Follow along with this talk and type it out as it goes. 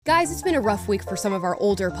Guys, it's been a rough week for some of our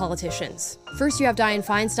older politicians. First, you have Dianne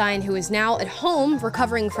Feinstein, who is now at home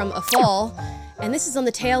recovering from a fall, and this is on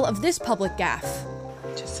the tail of this public gaffe.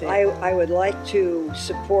 Just say I would like to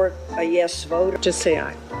support a yes vote. Just say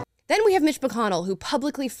aye. Then we have Mitch McConnell, who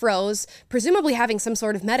publicly froze, presumably having some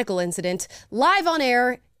sort of medical incident, live on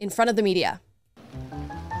air in front of the media.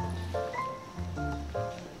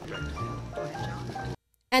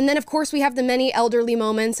 And then, of course, we have the many elderly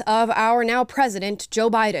moments of our now president, Joe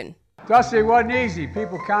Biden. Dusty, it wasn't easy.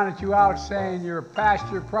 People counted you out saying you're past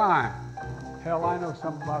your prime. Hell, I know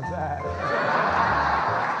something about that.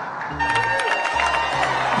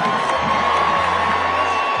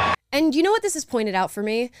 And you know what this has pointed out for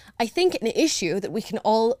me? I think an issue that we can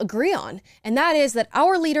all agree on, and that is that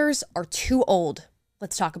our leaders are too old.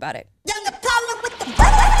 Let's talk about it.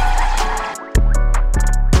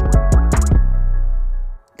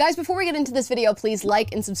 Guys, before we get into this video, please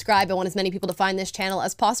like and subscribe. I want as many people to find this channel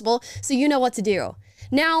as possible so you know what to do.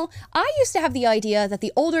 Now, I used to have the idea that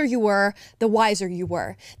the older you were, the wiser you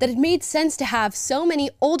were. That it made sense to have so many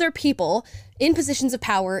older people in positions of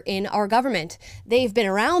power in our government. They've been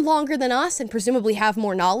around longer than us and presumably have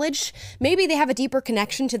more knowledge. Maybe they have a deeper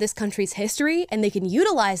connection to this country's history and they can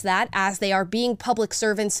utilize that as they are being public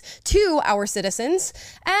servants to our citizens.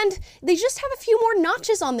 And they just have a few more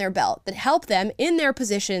notches on their belt that help them in their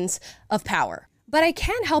positions of power. But I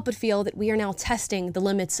can't help but feel that we are now testing the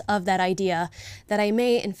limits of that idea, that I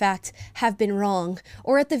may, in fact, have been wrong,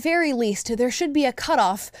 or at the very least, there should be a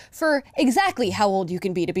cutoff for exactly how old you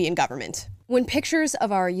can be to be in government. When pictures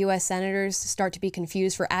of our US senators start to be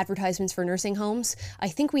confused for advertisements for nursing homes, I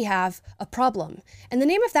think we have a problem. And the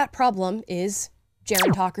name of that problem is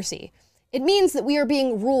gerontocracy. It means that we are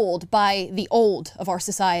being ruled by the old of our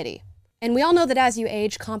society. And we all know that as you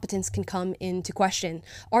age, competence can come into question.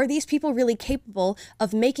 Are these people really capable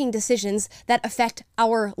of making decisions that affect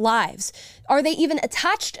our lives? Are they even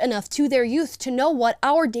attached enough to their youth to know what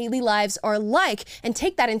our daily lives are like and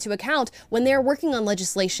take that into account when they're working on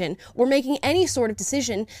legislation or making any sort of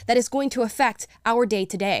decision that is going to affect our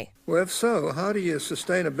day-to-day? Well, if so, how do you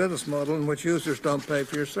sustain a business model in which users don't pay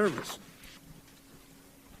for your service?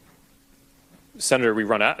 Senator, we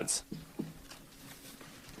run ads.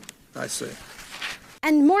 I see.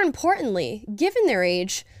 And more importantly, given their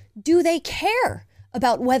age, do they care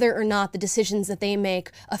about whether or not the decisions that they make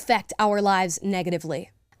affect our lives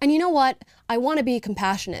negatively? And you know what? I want to be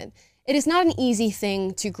compassionate. It is not an easy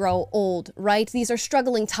thing to grow old, right? These are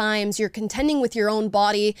struggling times. You're contending with your own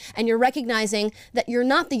body and you're recognizing that you're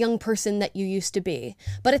not the young person that you used to be.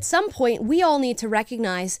 But at some point, we all need to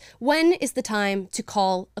recognize when is the time to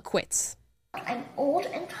call a quits. I'm old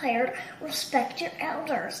and tired. Respect your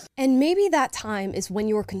elders. And maybe that time is when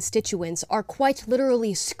your constituents are quite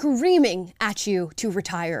literally screaming at you to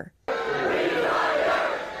retire.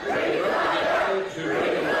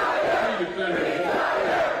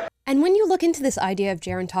 And when you look into this idea of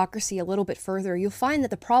gerontocracy a little bit further, you'll find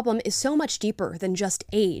that the problem is so much deeper than just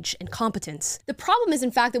age and competence. The problem is,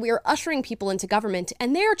 in fact, that we are ushering people into government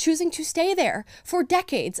and they are choosing to stay there for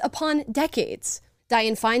decades upon decades.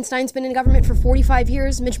 Dianne Feinstein's been in government for 45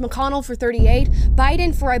 years, Mitch McConnell for 38,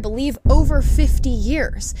 Biden for, I believe, over 50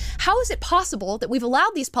 years. How is it possible that we've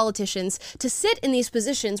allowed these politicians to sit in these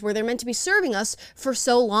positions where they're meant to be serving us for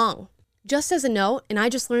so long? Just as a note, and I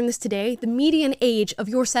just learned this today, the median age of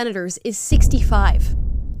your senators is 65.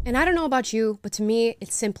 And I don't know about you, but to me,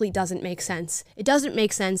 it simply doesn't make sense. It doesn't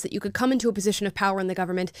make sense that you could come into a position of power in the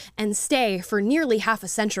government and stay for nearly half a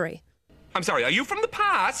century. I'm sorry, are you from the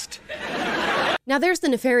past? Now, there's the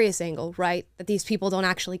nefarious angle, right? That these people don't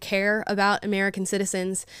actually care about American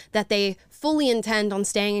citizens, that they fully intend on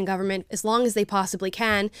staying in government as long as they possibly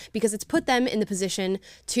can, because it's put them in the position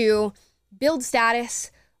to build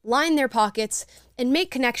status, line their pockets, and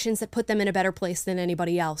make connections that put them in a better place than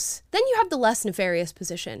anybody else. Then you have the less nefarious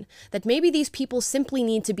position, that maybe these people simply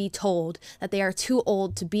need to be told that they are too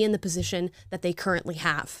old to be in the position that they currently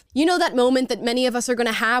have. You know that moment that many of us are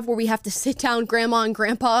gonna have where we have to sit down grandma and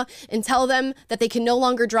grandpa and tell them that they can no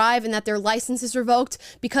longer drive and that their license is revoked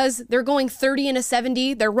because they're going 30 and a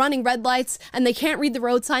 70, they're running red lights, and they can't read the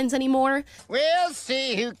road signs anymore? We'll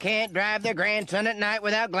see who can't drive their grandson at night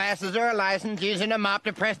without glasses or a license using a mop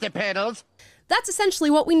to press the pedals. That's essentially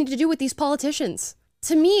what we need to do with these politicians.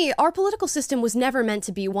 To me, our political system was never meant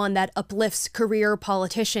to be one that uplifts career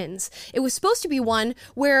politicians. It was supposed to be one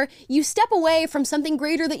where you step away from something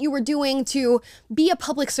greater that you were doing to be a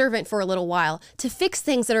public servant for a little while, to fix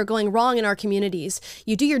things that are going wrong in our communities.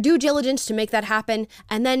 You do your due diligence to make that happen,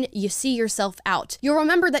 and then you see yourself out. You'll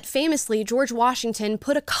remember that famously, George Washington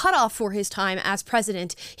put a cutoff for his time as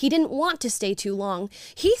president. He didn't want to stay too long.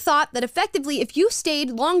 He thought that effectively, if you stayed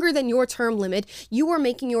longer than your term limit, you were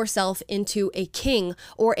making yourself into a king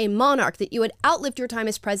or a monarch, that you had outlived your time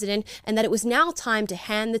as president and that it was now time to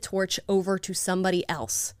hand the torch over to somebody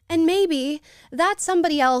else. And maybe that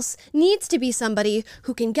somebody else needs to be somebody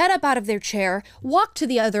who can get up out of their chair, walk to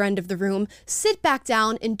the other end of the room, sit back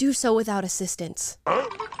down, and do so without assistance.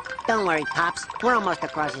 Don't worry, Pops. We're almost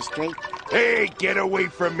across the street. Hey, get away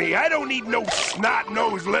from me. I don't need no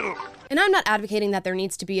snot-nosed little... And I'm not advocating that there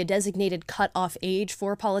needs to be a designated cut-off age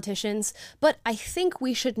for politicians, but I think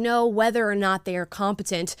we should know whether or not they are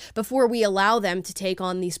competent before we allow them to take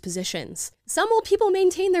on these positions. Some old people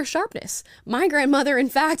maintain their sharpness. My grandmother, in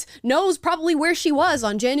fact, knows probably where she was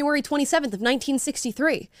on January 27th of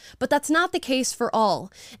 1963. But that's not the case for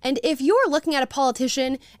all. And if you're looking at a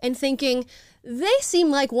politician and thinking, they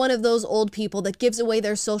seem like one of those old people that gives away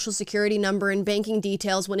their social security number and banking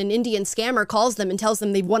details when an Indian scammer calls them and tells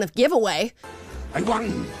them they want a giveaway. I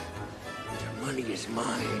won. The money is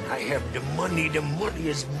mine. I have the money. The money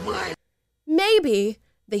is mine. Maybe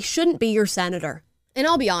they shouldn't be your senator. And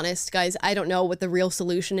I'll be honest, guys, I don't know what the real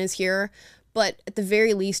solution is here, but at the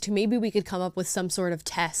very least, maybe we could come up with some sort of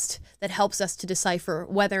test that helps us to decipher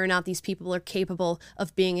whether or not these people are capable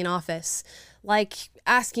of being in office. Like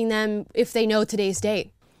asking them if they know today's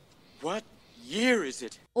date. What year is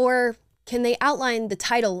it? Or can they outline the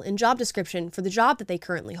title and job description for the job that they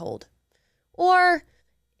currently hold? Or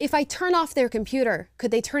if I turn off their computer,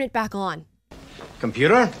 could they turn it back on?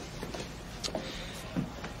 Computer?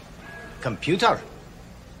 Computer?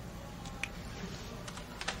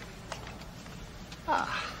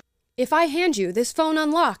 If I hand you this phone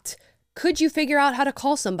unlocked, could you figure out how to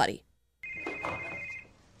call somebody?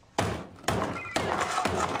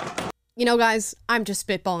 You know, guys, I'm just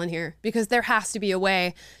spitballing here because there has to be a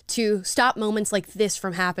way to stop moments like this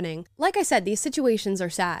from happening. Like I said, these situations are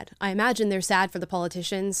sad. I imagine they're sad for the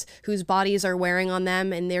politicians whose bodies are wearing on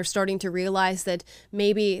them and they're starting to realize that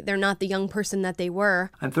maybe they're not the young person that they were.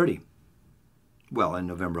 I'm 30. Well, in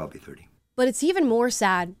November I'll be 30. But it's even more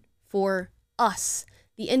sad for us,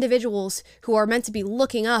 the individuals who are meant to be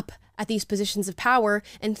looking up at these positions of power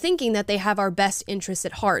and thinking that they have our best interests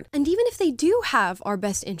at heart. And even if they do have our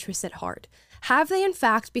best interests at heart, have they in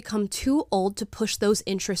fact become too old to push those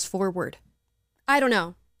interests forward? I don't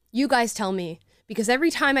know. You guys tell me. Because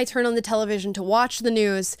every time I turn on the television to watch the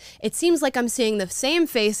news, it seems like I'm seeing the same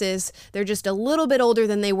faces. They're just a little bit older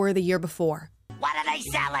than they were the year before. What are they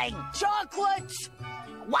selling? Chocolates!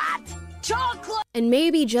 What? Chocolate! And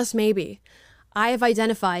maybe, just maybe, I have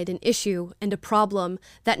identified an issue and a problem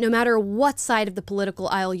that no matter what side of the political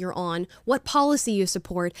aisle you're on, what policy you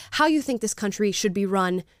support, how you think this country should be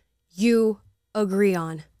run, you agree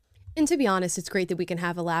on. And to be honest, it's great that we can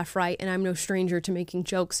have a laugh, right? And I'm no stranger to making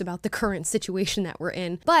jokes about the current situation that we're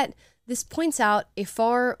in. But this points out a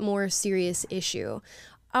far more serious issue.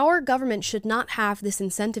 Our government should not have this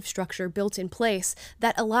incentive structure built in place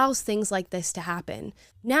that allows things like this to happen.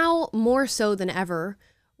 Now, more so than ever,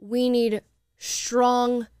 we need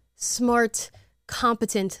strong, smart,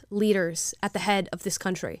 competent leaders at the head of this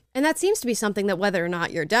country. And that seems to be something that whether or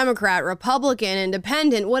not you're Democrat, Republican,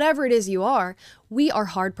 Independent, whatever it is you are, we are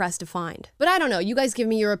hard-pressed to find. But I don't know, you guys give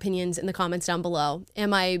me your opinions in the comments down below.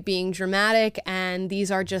 Am I being dramatic and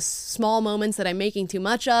these are just small moments that I'm making too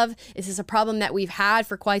much of? Is this a problem that we've had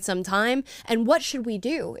for quite some time? And what should we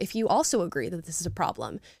do if you also agree that this is a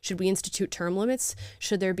problem? Should we institute term limits?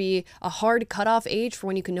 Should there be a hard cutoff age for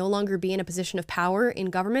when you can no longer be in a position of power in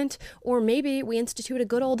government? Or maybe we institute a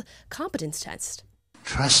good old competence test?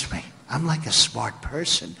 Trust me, I'm like a smart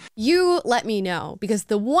person. You let me know, because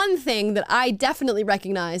the one thing that I definitely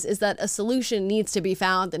recognize is that a solution needs to be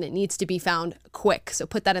found, and it needs to be found quick. So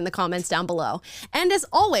put that in the comments down below. And as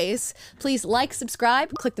always, please like,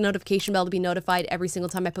 subscribe, click the notification bell to be notified every single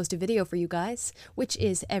time I post a video for you guys, which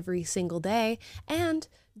is every single day. And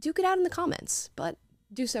do get out in the comments, but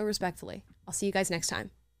do so respectfully. I'll see you guys next time.